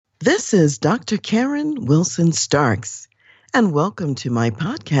This is Dr. Karen Wilson Starks, and welcome to my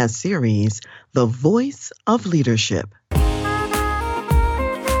podcast series, The Voice of Leadership.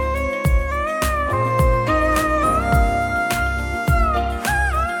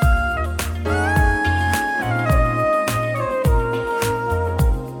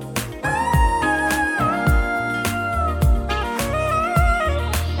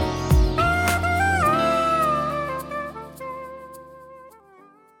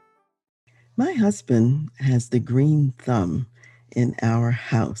 My husband has the green thumb in our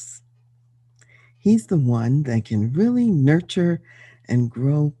house. He's the one that can really nurture and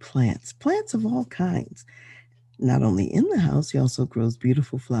grow plants of all kinds. Not only in the house, he also grows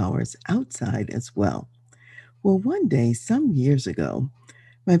beautiful flowers outside as well. Well, one day, some years ago,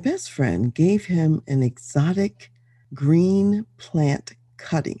 my best friend gave him an exotic green plant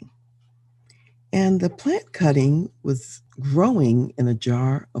cutting. And the plant cutting was growing in a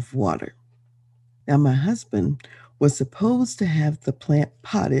jar of water. Now, my husband was supposed to have the plant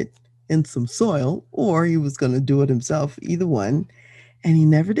potted in some soil, or he was going to do it himself, either one, and he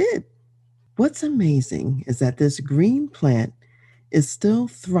never did. What's amazing is that this green plant is still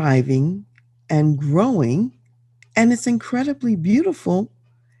thriving and growing, and it's incredibly beautiful,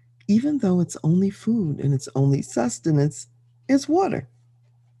 even though it's only food and its only sustenance is water.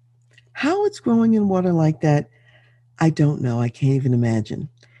 How it's growing in water like that, I don't know. I can't even imagine.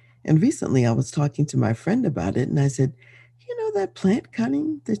 And recently I was talking to my friend about it, and I said, that plant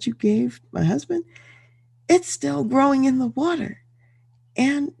cutting that you gave my husband, it's still growing in the water.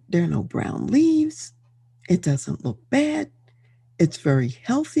 And there are no brown leaves. It doesn't look bad. It's very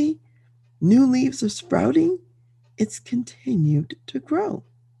healthy. New leaves are sprouting. It's continued to grow.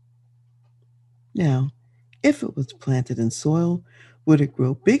 Now, if it was planted in soil, would it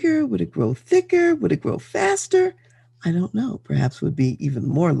grow bigger? Would it grow thicker? Would it grow faster? I don't know. Perhaps it would be even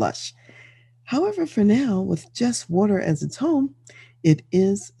more lush. However, for now, with just water as its home, it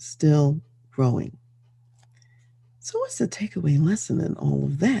is still growing. So what's the takeaway lesson in all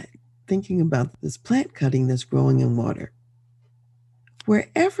of that? Thinking about this plant cutting that's growing in water.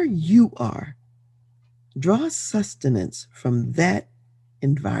 Wherever you are, draw sustenance from that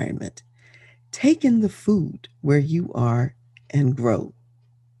environment. Take in the food where you are and grow.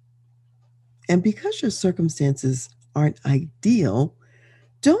 And because your circumstances aren't ideal,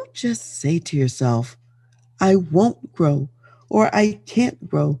 don't just say to yourself, I won't grow, or I can't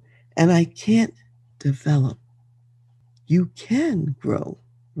grow, and I can't develop. You can grow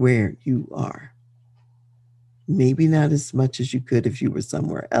where you are. Maybe not as much as you could if you were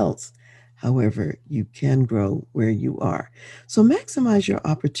somewhere else. However, you can grow where you are. So maximize your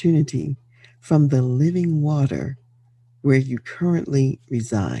opportunity from the living water where you currently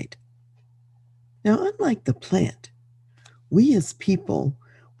reside. Now, unlike the plant, we as people,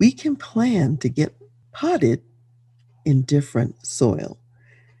 we can plan to get potted in different soil.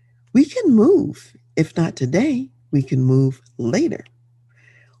 We can move. If not today, we can move later.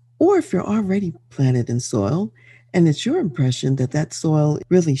 Or if you're already planted in soil and it's your impression that that soil is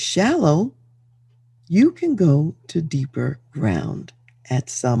really shallow, you can go to deeper ground at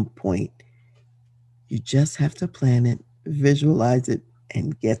some point. You just have to plan it, visualize it,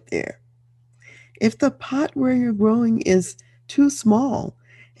 and get there. If the pot where you're growing is too small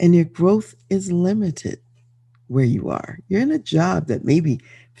and your growth is limited where you are, you're in a job that maybe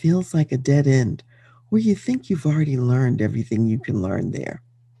feels like a dead end, where you think you've already learned everything you can learn there,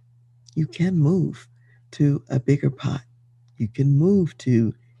 you can move to a bigger pot. You can move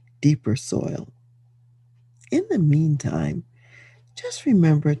to deeper soil. In the meantime, just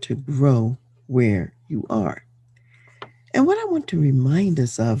remember to grow where you are. And what I want to remind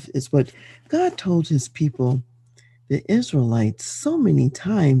us of is what God told his people, the Israelites, so many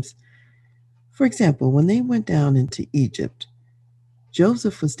times. For example, when they went down into Egypt,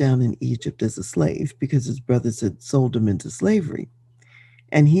 Joseph was down in Egypt as a slave because his brothers had sold him into slavery.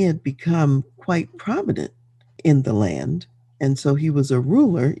 And he had become quite prominent in the land. And so he was a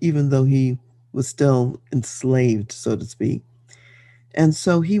ruler, even though he was still enslaved, so to speak. And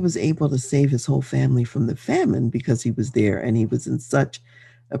so he was able to save his whole family from the famine because he was there and he was in such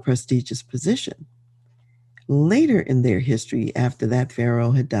a prestigious position. Later in their history, after that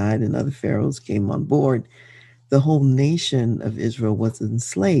Pharaoh had died and other pharaohs came on board, the whole nation of Israel was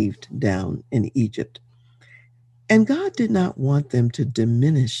enslaved down in Egypt. And God did not want them to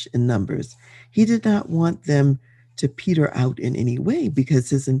diminish in numbers. He did not want them to peter out in any way because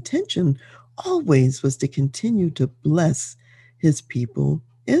his intention always was to continue to bless his people,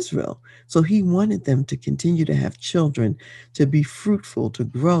 Israel. So he wanted them to continue to have children, to be fruitful, to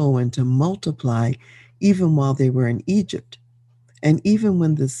grow, and to multiply even while they were in Egypt. And even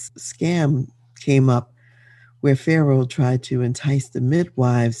when this scam came up where Pharaoh tried to entice the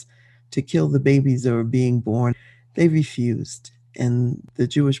midwives to kill the babies that were being born, they refused. And the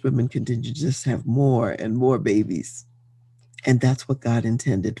Jewish women continued to just have more and more babies. And that's what God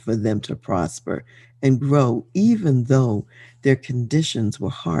intended, for them to prosper and grow, even though their conditions were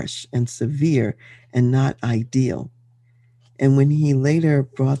harsh and severe and not ideal. And when he later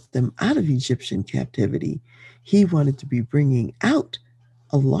brought them out of Egyptian captivity, he wanted to be bringing out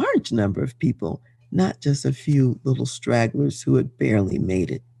a large number of people, not just a few little stragglers who had barely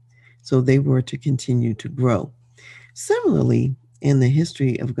made it. So they were to continue to grow. Similarly, in the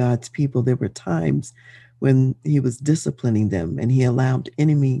history of God's people, there were times when he was disciplining them and he allowed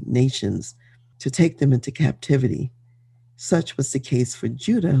enemy nations to take them into captivity. Such was the case for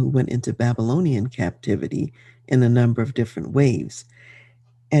Judah, who went into Babylonian captivity in a number of different waves.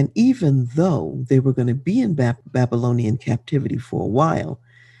 And even though they were going to be in Babylonian captivity for a while,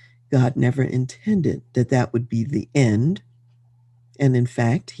 God never intended that that would be the end. And in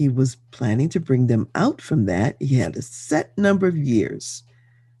fact, he was planning to bring them out from that. He had a set number of years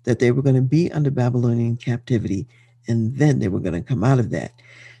that they were going to be under Babylonian captivity, and then they were going to come out of that.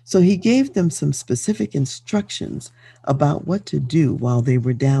 So he gave them some specific instructions about what to do while they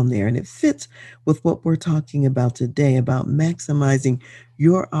were down there. And it fits with what we're talking about today, about maximizing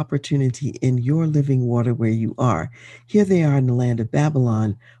your opportunity in your living water where you are. Here they are in the land of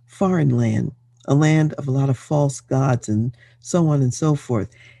Babylon, foreign land, a land of a lot of false gods and so on and so forth.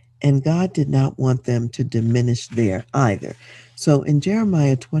 And God did not want them to diminish there either. So in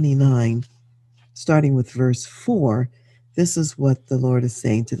Jeremiah 29, starting with verse 4, this is what the Lord is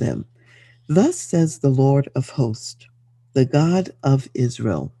saying to them. Thus says the Lord of hosts, the God of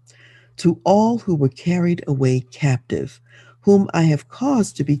Israel, to all who were carried away captive, whom I have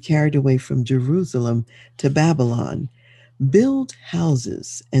caused to be carried away from Jerusalem to Babylon, build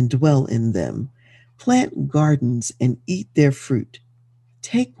houses and dwell in them, plant gardens and eat their fruit.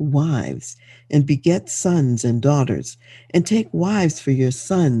 Take wives and beget sons and daughters, and take wives for your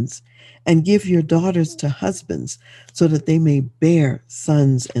sons, and give your daughters to husbands, so that they may bear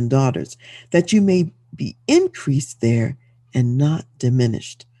sons and daughters, that you may be increased there and not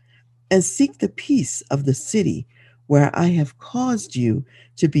diminished. And seek the peace of the city where I have caused you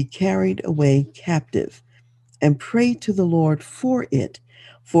to be carried away captive, and pray to the Lord for it,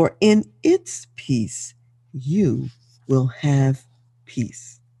 for in its peace you will have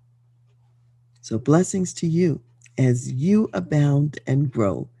peace. So blessings to you as you abound and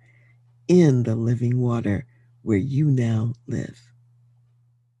grow in the living water where you now live.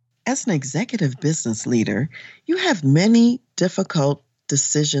 As an executive business leader, you have many difficult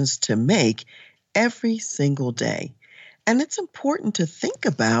decisions to make every single day. And it's important to think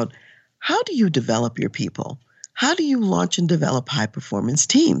about, how do you develop your people? How do you launch and develop high-performance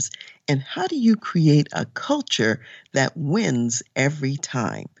teams? And how do you create a culture that wins every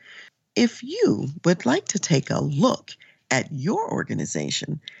time? If you would like to take a look at your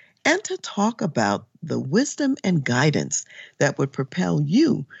organization and to talk about the wisdom and guidance that would propel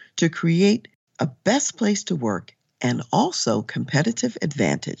you to create a best place to work and also competitive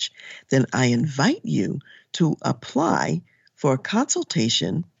advantage, then I invite you to apply for a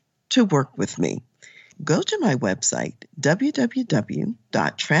consultation to work with me. Go to my website,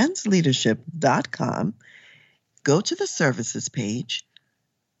 www.transleadership.com, go to the services page,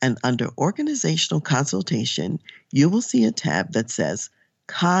 and under organizational consultation, you will see a tab that says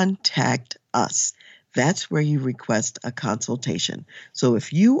Contact Us. That's where you request a consultation. So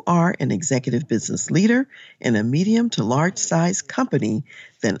if you are an executive business leader in a medium to large size company,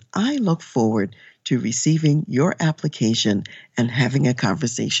 then I look forward to receiving your application and having a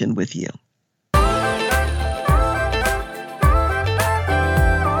conversation with you.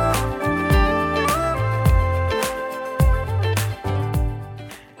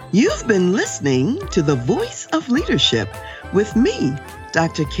 You've been listening to The Voice of Leadership with me,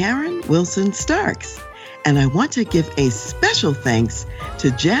 Dr. Karen Wilson Starks. And I want to give a special thanks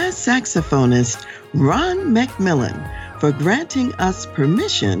to jazz saxophonist Ron McMillan for granting us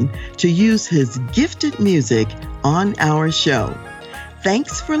permission to use his gifted music on our show.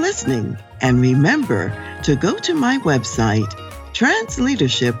 Thanks for listening, and remember to go to my website,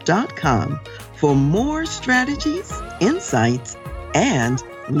 transleadership.com, for more strategies, insights, and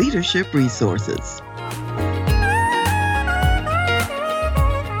leadership resources.